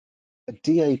a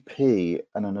DAP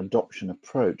and an adoption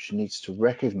approach needs to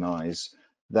recognize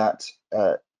that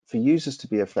for users to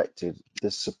be effective,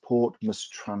 the support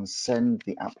must transcend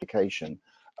the application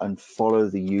and follow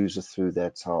the user through their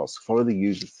tasks, follow the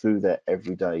user through their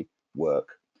everyday work.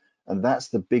 And that's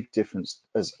the big difference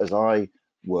as I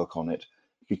work on it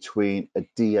between a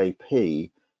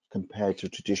DAP compared to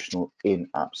traditional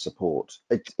in-app support.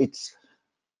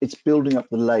 It's building up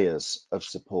the layers of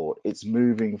support. It's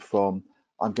moving from,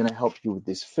 I'm going to help you with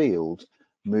this field,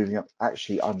 moving up,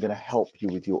 actually, I'm going to help you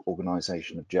with your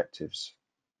organization objectives.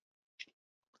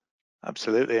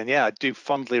 Absolutely, and yeah, I do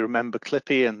fondly remember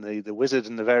Clippy and the Wizard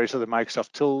and the various other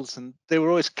Microsoft tools, and they were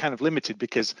always kind of limited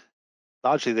because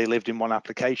largely they lived in one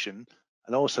application,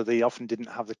 and also they often didn't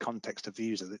have the context of the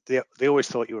user. They always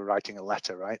thought you were writing a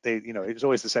letter, right? It was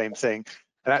always the same thing,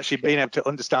 and actually being able to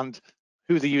understand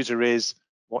who the user is,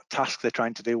 what task they're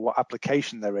trying to do, what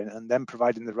application they're in, and then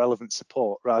providing the relevant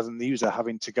support rather than the user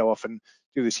having to go off and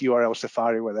do this URL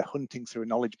safari where they're hunting through a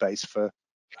knowledge base for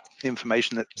the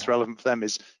information that's relevant for them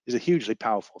is a hugely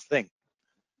powerful thing.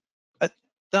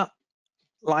 That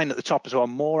line at the top as well,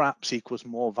 more apps equals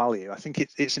more value. I think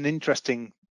it's an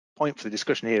interesting point for the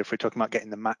discussion here if we're talking about getting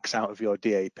the max out of your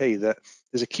DAP, that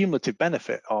there's a cumulative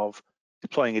benefit of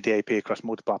deploying a DAP across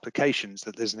multiple applications,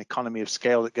 that there's an economy of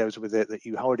scale that goes with it, that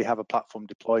you already have a platform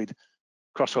deployed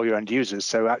across all your end users.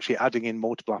 So actually adding in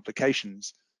multiple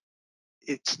applications,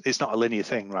 it's not a linear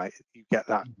thing, right? You get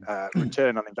that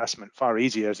return on investment far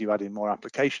easier as you add in more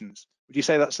applications. Would you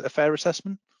say that's a fair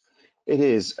assessment? It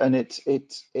is, and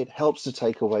it helps to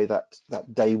take away that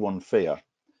day one fear.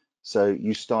 So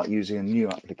you start using a new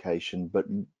application, but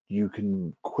you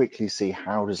can quickly see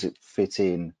how does it fit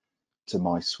in to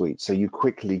my suite. So you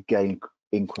quickly gain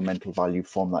incremental value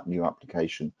from that new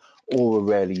application or a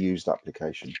rarely used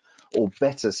application. Or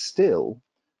better still,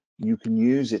 you can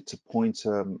use it to point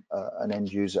an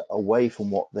end user away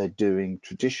from what they're doing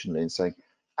traditionally and saying,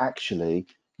 actually,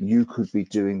 you could be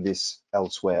doing this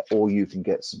elsewhere, or you can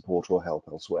get support or help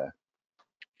elsewhere.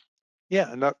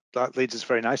 Yeah, and that leads us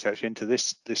very nicely actually into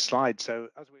this slide. So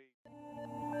as we